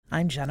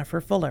I'm Jennifer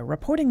Fuller,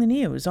 reporting the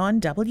news on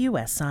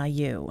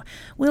WSIU.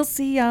 We'll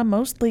see a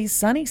mostly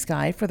sunny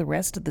sky for the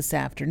rest of this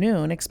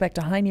afternoon. Expect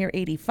a high near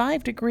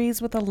 85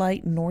 degrees with a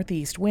light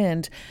northeast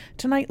wind.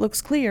 Tonight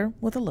looks clear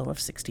with a low of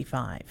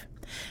 65.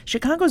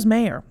 Chicago's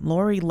mayor,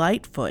 Lori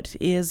Lightfoot,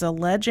 is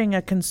alleging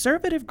a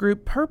conservative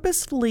group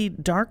purposefully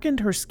darkened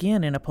her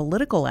skin in a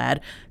political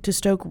ad to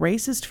stoke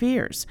racist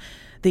fears.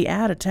 The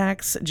ad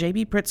attacks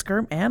J.B.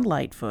 Pritzker and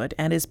Lightfoot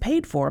and is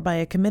paid for by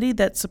a committee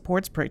that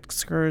supports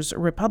Pritzker's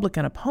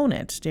Republican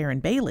opponent,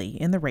 Darren Bailey,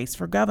 in the race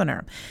for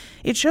governor.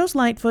 It shows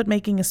Lightfoot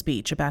making a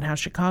speech about how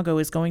Chicago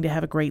is going to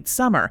have a great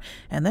summer,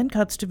 and then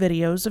cuts to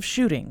videos of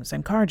shootings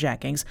and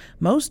carjackings,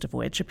 most of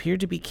which appear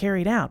to be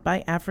carried out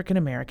by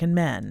African-American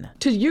men.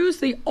 To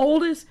use the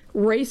oldest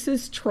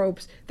racist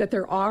tropes that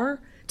there are,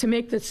 to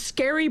make the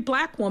scary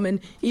black woman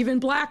even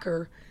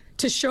blacker,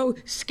 to show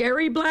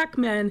scary black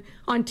men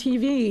on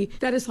TV,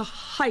 that is the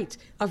height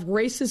of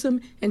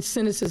racism and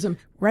cynicism.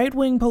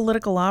 Right-wing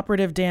political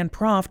operative Dan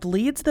Proft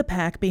leads the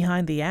pack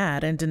behind the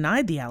ad and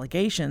denied the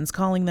allegations,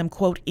 calling them,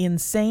 quote,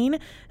 insane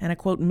and a,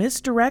 quote,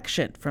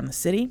 misdirection from the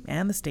city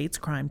and the state's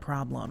crime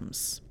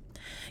problems.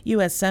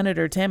 U.S.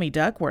 Senator Tammy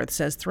Duckworth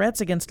says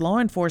threats against law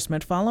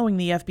enforcement following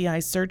the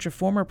FBI's search of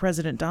former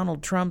President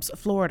Donald Trump's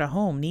Florida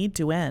home need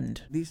to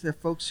end. These are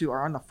folks who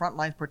are on the front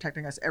lines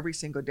protecting us every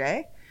single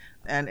day.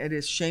 And it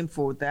is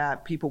shameful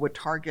that people would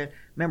target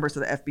members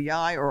of the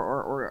FBI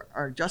or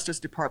our Justice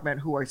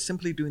Department who are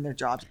simply doing their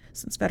jobs.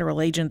 Since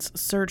federal agents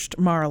searched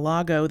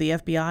Mar-a-Lago, the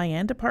FBI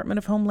and Department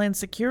of Homeland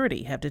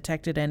Security have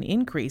detected an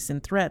increase in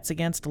threats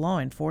against law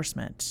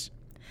enforcement.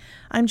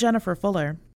 I'm Jennifer Fuller.